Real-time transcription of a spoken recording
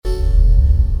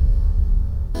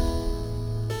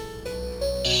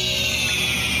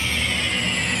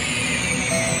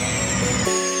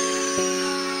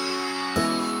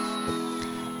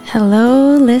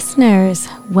Hello, listeners.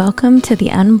 Welcome to the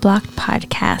Unblocked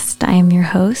podcast. I am your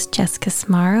host, Jessica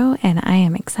Smaro, and I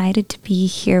am excited to be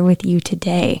here with you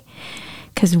today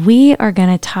because we are going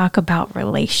to talk about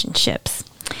relationships.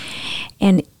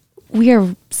 And we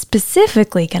are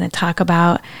specifically going to talk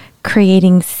about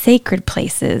creating sacred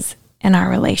places in our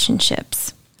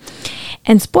relationships.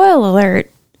 And spoiler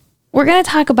alert, we're going to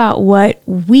talk about what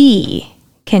we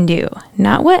can do,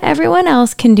 not what everyone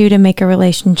else can do to make a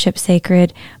relationship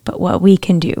sacred, but what we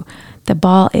can do. The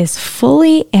ball is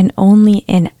fully and only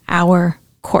in our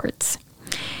courts.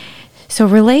 So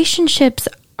relationships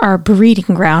are a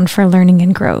breeding ground for learning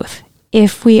and growth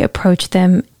if we approach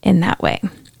them in that way.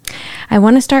 I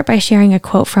want to start by sharing a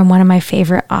quote from one of my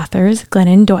favorite authors,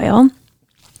 Glennon Doyle.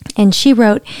 And she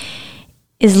wrote,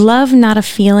 "Is love not a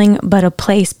feeling but a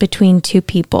place between two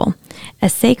people? A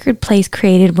sacred place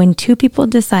created when two people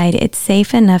decide it's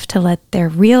safe enough to let their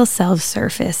real selves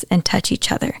surface and touch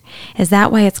each other. Is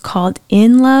that why it's called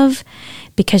in love?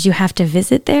 Because you have to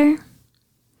visit there?"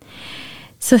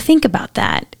 So think about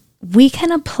that. We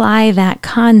can apply that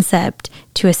concept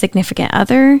to a significant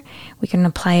other. We can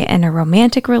apply it in a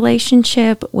romantic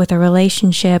relationship, with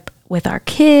our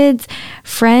kids,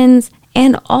 friends,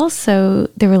 and also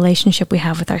the relationship we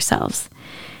have with ourselves.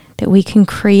 That we can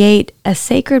create a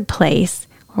sacred place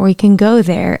where we can go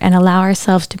there and allow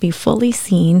ourselves to be fully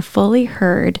seen, fully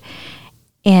heard,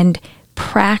 and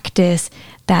practice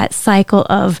that cycle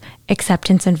of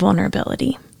acceptance and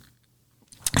vulnerability.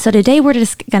 So today we're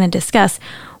just going to discuss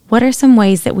what are some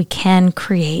ways that we can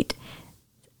create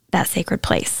that sacred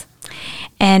place.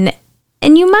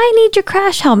 And you might need your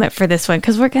crash helmet for this one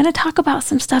because we're going to talk about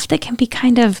some stuff that can be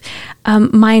kind of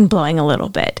mind-blowing a little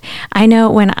bit. I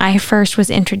know when I first was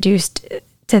introduced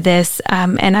to this,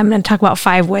 and I'm going to talk about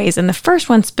 5 ways, and the first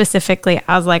one specifically,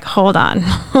 I was like, hold on,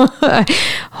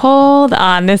 hold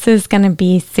on, this is going to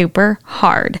be super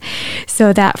hard.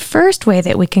 So that first way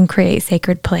that we can create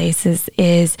sacred places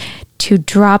is to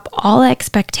drop all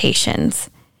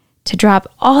expectations. To drop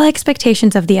all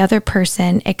expectations of the other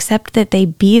person, except that they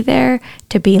be there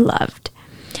to be loved.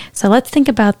 So let's think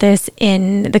about this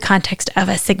in the context of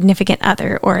a significant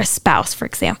other or a spouse, for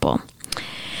example.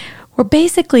 We're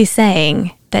basically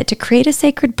saying that to create a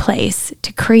sacred place,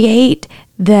 to create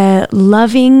the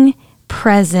loving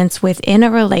presence within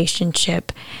a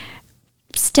relationship,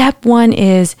 step 1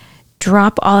 is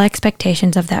drop all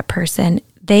expectations of that person.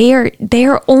 They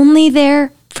are only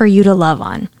there for you to love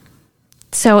on.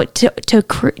 So to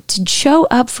show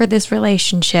up for this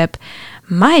relationship,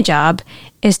 my job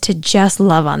is to just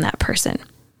love on that person.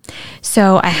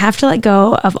 So I have to let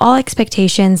go of all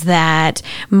expectations that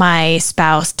my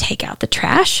spouse take out the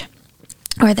trash,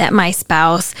 or that my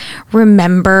spouse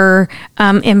remember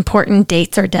important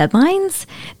dates or deadlines,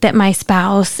 that my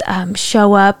spouse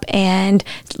show up and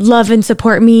love and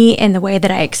support me in the way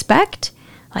that I expect.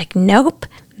 Like, nope.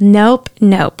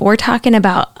 We're talking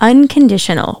about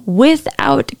unconditional,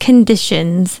 without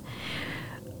conditions.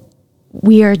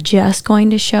 We are just going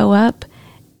to show up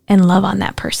and love on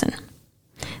that person.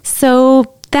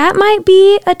 So that might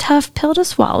be a tough pill to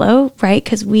swallow, right?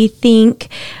 Because we think,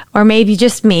 or maybe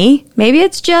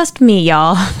it's just me,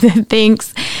 y'all, that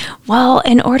thinks, well,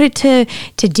 in order to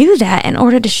do that, in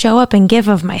order to show up and give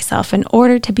of myself, in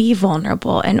order to be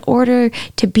vulnerable, in order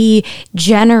to be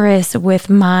generous with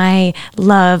my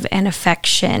love and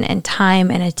affection and time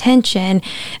and attention,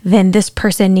 then this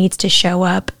person needs to show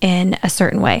up in a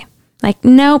certain way. Like,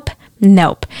 nope.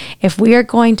 If we are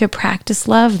going to practice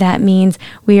love, that means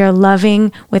we are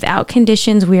loving without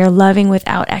conditions. We are loving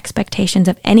without expectations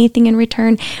of anything in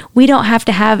return. We don't have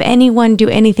to have anyone do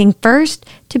anything first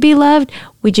to be loved.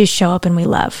 We just show up and we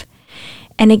love.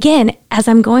 And again, as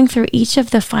I'm going through each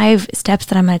of the 5 steps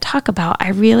that I'm going to talk about, I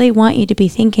really want you to be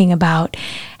thinking about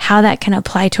how that can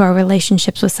apply to our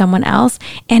relationships with someone else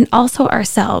and also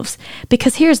ourselves.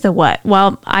 Because here's the what.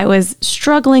 Well, I was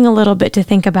struggling a little bit to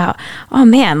think about, oh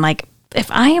man, like, if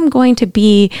I am going to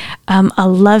be a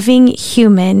loving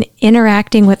human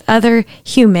interacting with other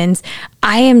humans,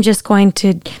 I am just going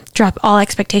to drop all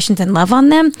expectations and love on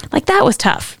them. Like, that was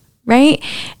tough, right?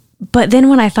 But then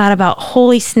when I thought about,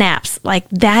 holy snaps, like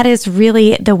that is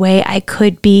really the way I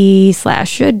could be /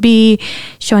 should be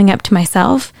showing up to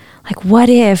myself. Like, what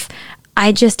if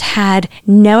I just had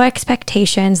no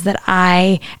expectations that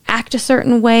I act a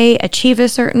certain way, achieve a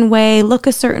certain way, look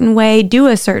a certain way, do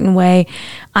a certain way?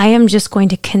 I am just going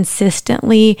to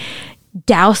consistently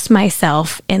douse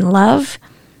myself in love.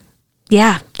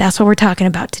 Yeah, that's what we're talking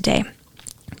about today.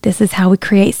 This is how we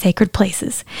create sacred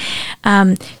places.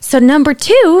 So number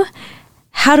 2,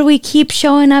 how do we keep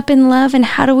showing up in love and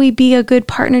how do we be a good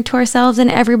partner to ourselves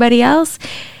and everybody else?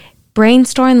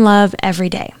 brainstorm love every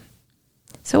day.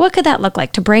 So what could that look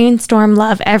like to brainstorm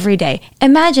love every day?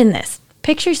 Imagine this.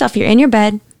 Picture yourself, you're in your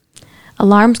bed,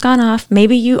 alarm's gone off,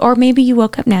 maybe you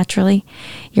woke up naturally.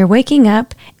 You're waking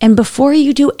up, and before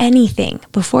you do anything,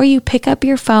 before you pick up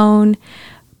your phone,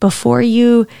 before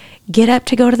you get up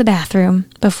to go to the bathroom,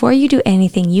 before you do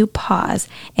anything, you pause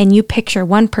and you picture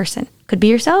one person. Could be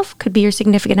yourself, could be your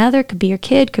significant other, could be your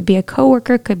kid, could be a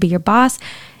coworker, could be your boss,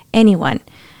 anyone.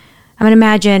 I'm going to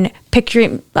imagine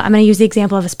picturing, I'm going to use the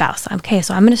example of a spouse. Okay,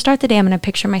 so I'm going to start the day, I'm going to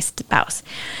picture my spouse.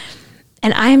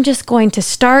 And I'm just going to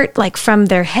start like from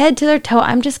their head to their toe.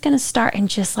 I'm just going to start and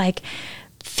just like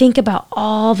think about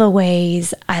all the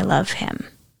ways I love him.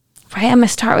 Right? I'm going to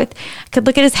start with, I could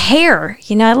look at his hair.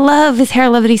 I love his hair. I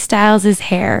love that he styles his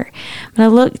hair. I'm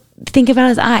going to think about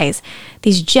his eyes.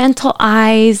 These gentle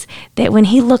eyes that when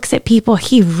he looks at people,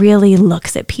 he really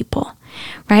looks at people.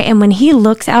 Right? And when he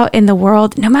looks out in the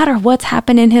world, no matter what's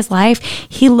happened in his life,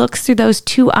 he looks through those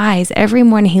two eyes. Every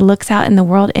morning he looks out in the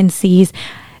world and sees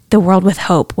the world with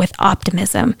hope, with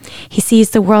optimism. He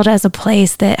sees the world as a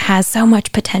place that has so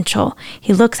much potential.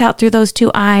 He looks out through those two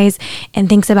eyes and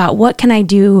thinks about what can I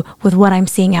do with what I'm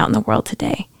seeing out in the world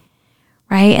today,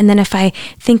 right? And then if I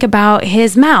think about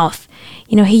his mouth,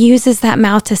 he uses that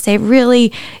mouth to say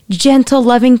really gentle,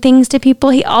 loving things to people.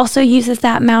 He also uses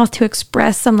that mouth to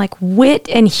express some like wit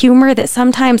and humor that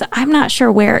sometimes I'm not sure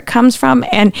where it comes from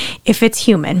and if it's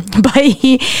human, but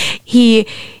he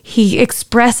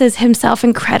expresses himself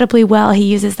incredibly well. He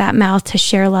uses that mouth to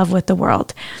share love with the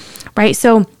world, right?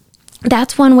 So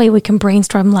that's one way we can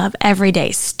brainstorm love every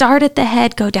day. Start at the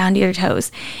head, go down to your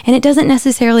toes. And it doesn't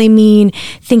necessarily mean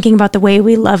thinking about the way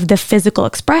we love the physical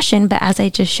expression, but as I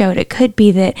just showed, it could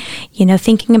be that,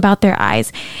 thinking about their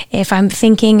eyes. If I'm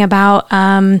thinking about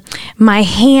my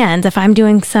hands, if I'm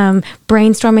doing some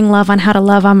brainstorming love on how to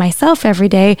love on myself every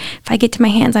day, if I get to my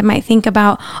hands, I might think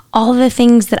about all the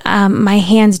things that my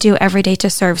hands do every day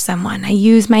to serve someone. I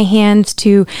use my hands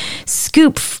to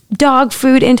scoop dog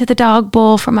food into the dog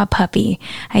bowl from a puppy.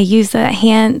 I use the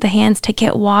hands to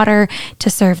get water to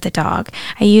serve the dog.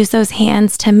 I use those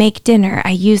hands to make dinner.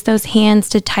 I use those hands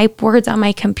to type words on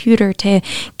my computer to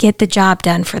get the job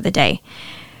done for the day.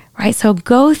 Right? So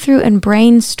go through and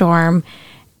brainstorm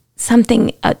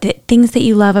something, things that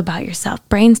you love about yourself.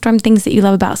 Brainstorm things that you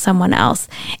love about someone else.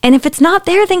 And if it's not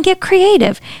there, then get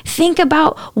creative. Think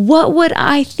about, what would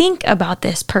I think about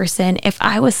this person if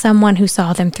I was someone who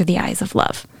saw them through the eyes of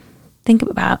love? Think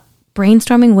about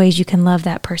brainstorming ways you can love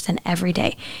that person every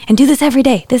day, and do this every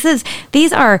day.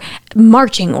 These are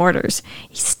marching orders.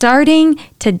 Starting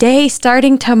today,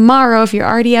 starting tomorrow, if you're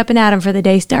already up and at 'em for the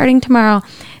day, starting tomorrow,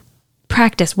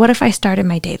 practice. What if I started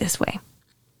my day this way?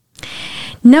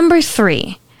 Number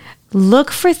 3, look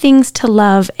for things to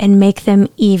love and make them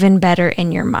even better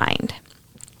in your mind.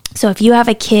 So if you have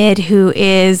a kid who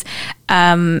is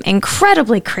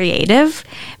incredibly creative,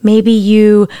 maybe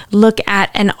you look at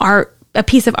a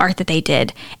piece of art that they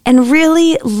did and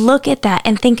really look at that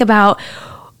and think about,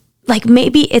 like,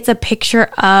 maybe it's a picture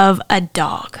of a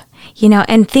dog,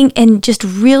 and just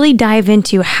really dive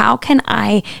into, how can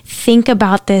I think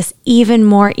about this even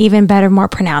more, even better, more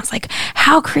pronounced? Like,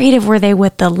 how creative were they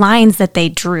with the lines that they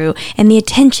drew and the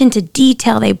attention to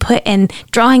detail they put in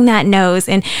drawing that nose,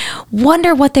 and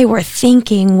wonder what they were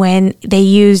thinking when they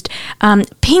used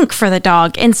pink for the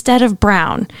dog instead of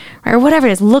brown, or whatever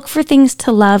it is. Look for things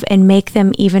to love and make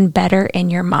them even better in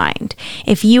your mind.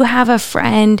 If you have a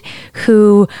friend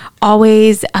who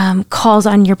always calls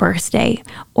on your birthday,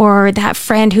 or that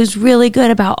friend who's really good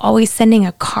about always sending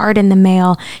a card in the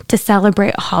mail to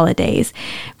celebrate holidays,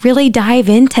 really dive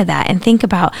into that and think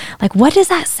about, like, what does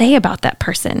that say about that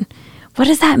person? What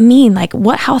does that mean? Like,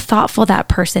 how thoughtful that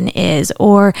person is,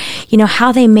 or,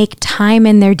 how they make time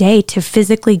in their day to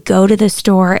physically go to the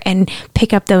store and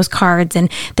pick up those cards, and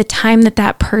the time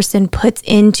that person puts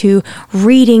into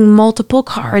reading multiple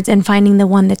cards and finding the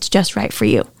one that's just right for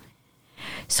you.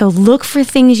 So look for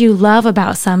things you love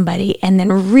about somebody and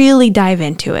then really dive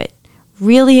into it.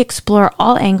 Really explore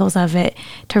all angles of it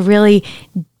to really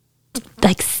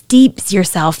steep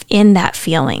yourself in that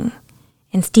feeling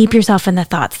and steep yourself in the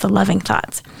thoughts, the loving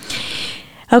thoughts.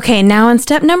 Okay, now in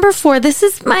step number 4,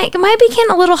 this might be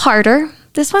getting a little harder.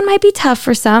 This one might be tough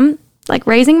for some, like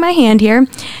raising my hand here.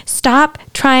 Stop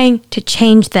trying to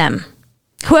change them.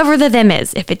 Whoever the them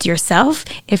is, if it's yourself,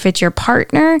 if it's your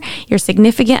partner, your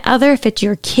significant other, if it's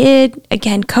your kid,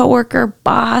 again, coworker,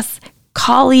 boss,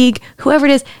 colleague, whoever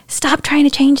it is, stop trying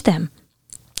to change them.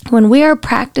 When we are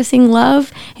practicing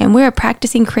love and we are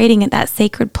practicing creating that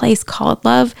sacred place called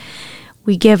love,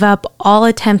 We give up all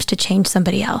attempts to change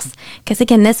somebody else. Because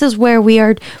again, this is where we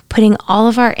are putting all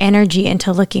of our energy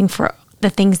into looking for the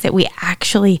things that we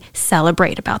actually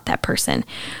celebrate about that person,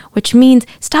 which means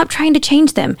stop trying to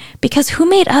change them, because who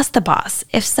made us the boss?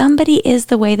 If somebody is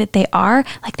the way that they are,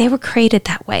 like they were created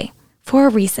that way for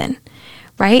a reason,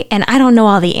 right? And I don't know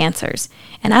all the answers.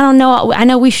 And I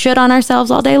know we should on ourselves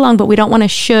all day long, but we don't want to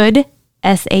should,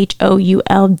 should.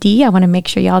 I want to make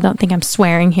sure y'all don't think I'm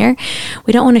swearing here.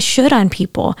 We don't want to should on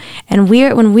people. And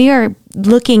when we are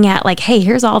looking at like, hey,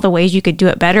 here's all the ways you could do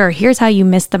it better, or here's how you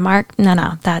missed the mark.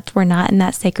 No, we're not in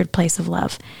that sacred place of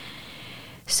love.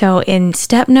 So in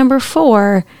step number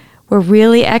 4, we're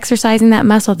really exercising that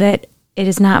muscle that it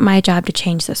is not my job to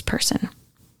change this person.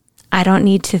 I don't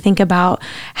need to think about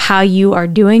how you are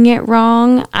doing it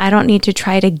wrong. I don't need to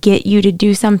try to get you to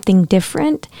do something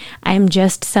different. I'm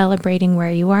just celebrating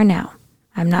where you are now.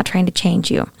 I'm not trying to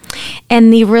change you.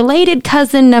 And the related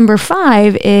cousin number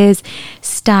 5 is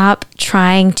stop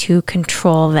trying to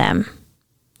control them.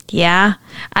 Yeah.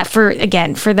 For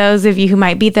those of you who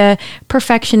might be the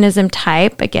perfectionism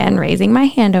type, again, raising my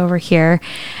hand over here,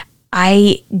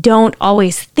 I don't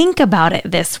always think about it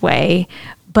this way,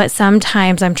 but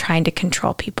sometimes I'm trying to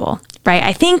control people, right?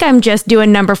 I think I'm just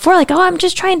doing number 4, like, I'm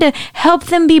just trying to help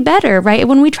them be better, right?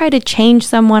 When we try to change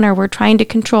someone or we're trying to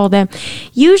control them,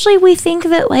 usually we think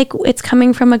that like it's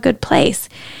coming from a good place.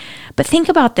 But think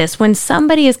about this. When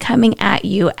somebody is coming at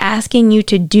you, asking you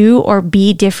to do or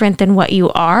be different than what you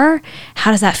are,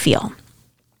 how does that feel?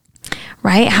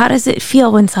 Right? How does it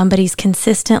feel when somebody's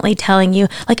consistently telling you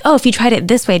like, if you tried it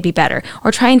this way, it'd be better,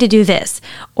 or trying to do this,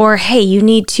 or, hey, you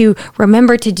need to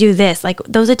remember to do this. Like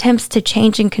those attempts to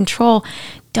change and control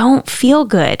don't feel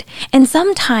good. And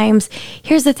sometimes,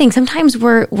 here's the thing, sometimes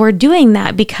we're doing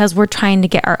that because we're trying to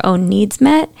get our own needs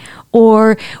met,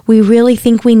 or we really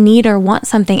think we need or want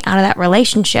something out of that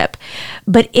relationship.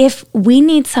 But if we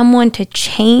need someone to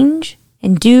change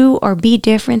and do or be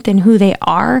different than who they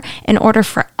are in order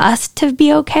for us to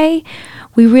be okay,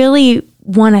 we really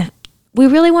want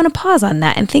to pause on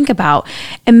that and think about,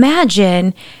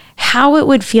 imagine how it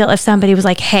would feel if somebody was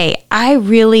like, hey, I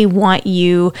really want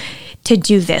you to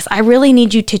do this. I really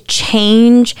need you to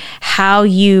change how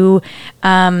you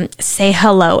say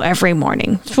hello every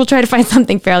morning. We'll try to find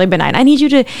something fairly benign. I need you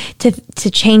to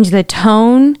change the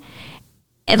tone.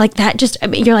 And like that,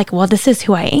 you're like, well, this is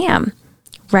who I am.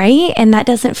 Right? And that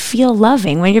doesn't feel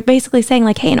loving when you're basically saying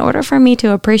like, hey, in order for me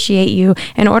to appreciate you,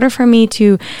 in order for me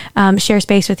to share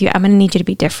space with you, I'm going to need you to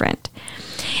be different.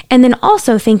 And then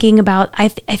also thinking about, I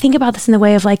think about this in the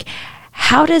way of like,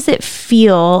 how does it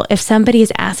feel if somebody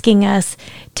is asking us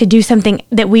to do something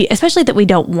especially that we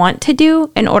don't want to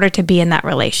do in order to be in that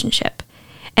relationship?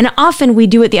 And often we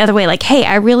do it the other way. Like, hey,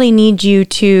 I really need you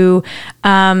to,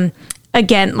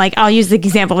 again, like I'll use the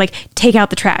example, like take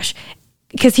out the trash.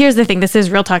 Because here's the thing, this is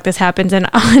real talk. This happens in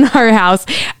our house.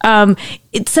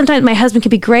 Sometimes my husband can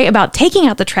be great about taking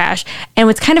out the trash. And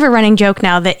it's kind of a running joke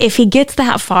now that if he gets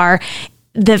that far,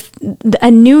 a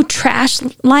new trash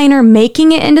liner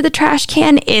making it into the trash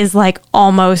can is like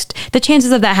almost, the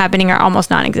chances of that happening are almost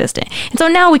non-existent. And so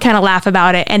now we kind of laugh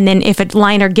about it. And then if a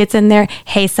liner gets in there,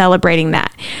 hey, celebrating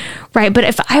that. Right. But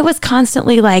if I was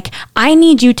constantly like, I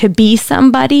need you to be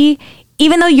somebody,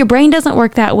 even though your brain doesn't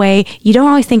work that way, you don't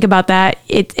always think about that.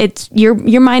 It's your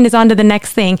mind is on to the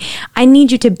next thing. I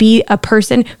need you to be a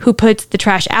person who puts the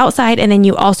trash outside and then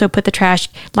you also put the trash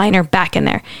liner back in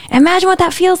there. Imagine what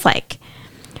that feels like,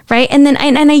 right? And then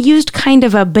I used kind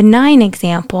of a benign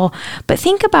example, but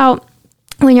think about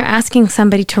when you're asking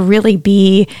somebody to really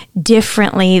be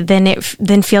differently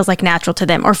than feels like natural to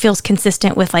them or feels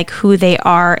consistent with like who they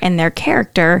are and their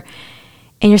character.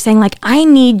 And you're saying like, I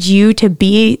need you to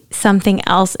be something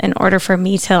else in order for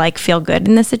me to like feel good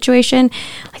in this situation.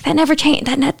 Like that never changed.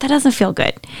 That doesn't feel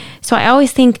good. So I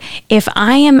always think if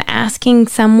I am asking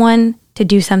someone to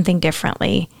do something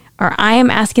differently, or I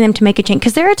am asking them to make a change,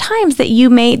 because there are times that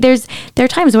there are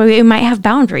times where we might have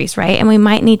boundaries, right? And we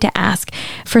might need to ask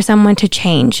for someone to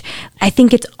change. I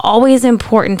think it's always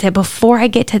important that before I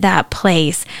get to that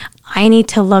place, I need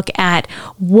to look at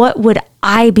what would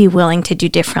I be willing to do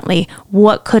differently?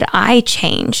 What could I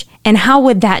change? And how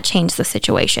would that change the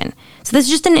situation? So this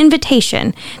is just an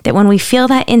invitation that when we feel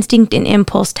that instinct and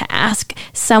impulse to ask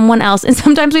someone else, and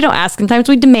sometimes we don't ask, sometimes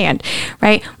we demand,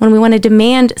 right? When we want to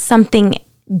demand something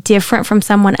different from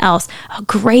someone else, a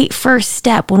great first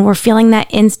step when we're feeling that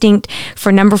instinct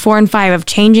for number 4 and 5 of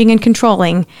changing and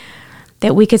controlling,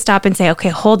 that we could stop and say, okay,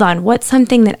 hold on, what's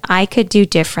something that I could do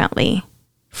differently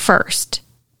first?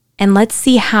 And let's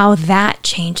see how that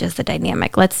changes the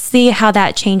dynamic. Let's see how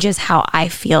that changes how I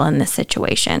feel in this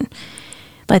situation.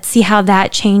 Let's see how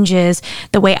that changes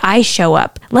the way I show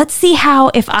up. Let's see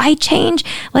how, if I change,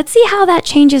 let's see how that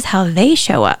changes how they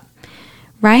show up.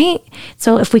 Right?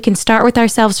 So if we can start with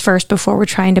ourselves first before we're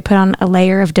trying to put on a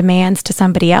layer of demands to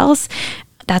somebody else,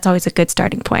 that's always a good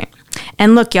starting point.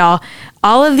 And look, y'all,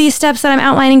 all of these steps that I'm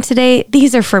outlining today,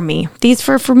 these are for me. These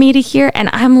are for me to hear, and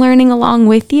I'm learning along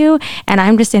with you. And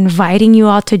I'm just inviting you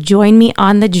all to join me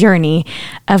on the journey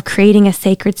of creating a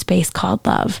sacred space called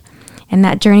love. And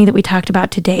that journey that we talked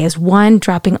about today is 1,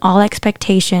 dropping all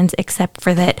expectations except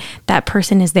for that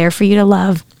person is there for you to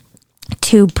love.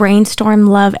 2, brainstorm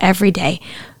love every day.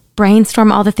 Brainstorm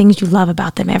all the things you love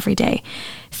about them every day.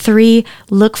 3,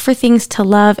 look for things to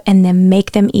love and then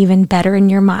make them even better in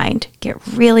your mind. Get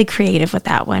really creative with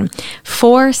that one.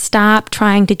 4, stop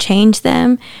trying to change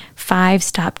them. 5,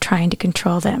 stop trying to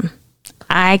control them.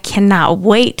 I cannot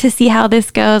wait to see how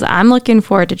this goes. I'm looking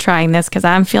forward to trying this because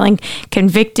I'm feeling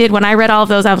convicted. When I read all of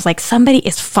those, I was like, somebody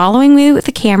is following me with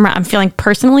the camera. I'm feeling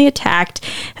personally attacked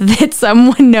that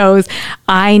someone knows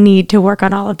I need to work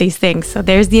on all of these things. So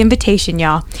there's the invitation,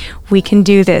 y'all. We can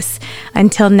do this.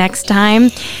 Until next time,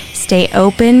 stay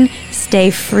open,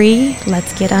 stay free.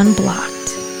 Let's get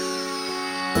unblocked.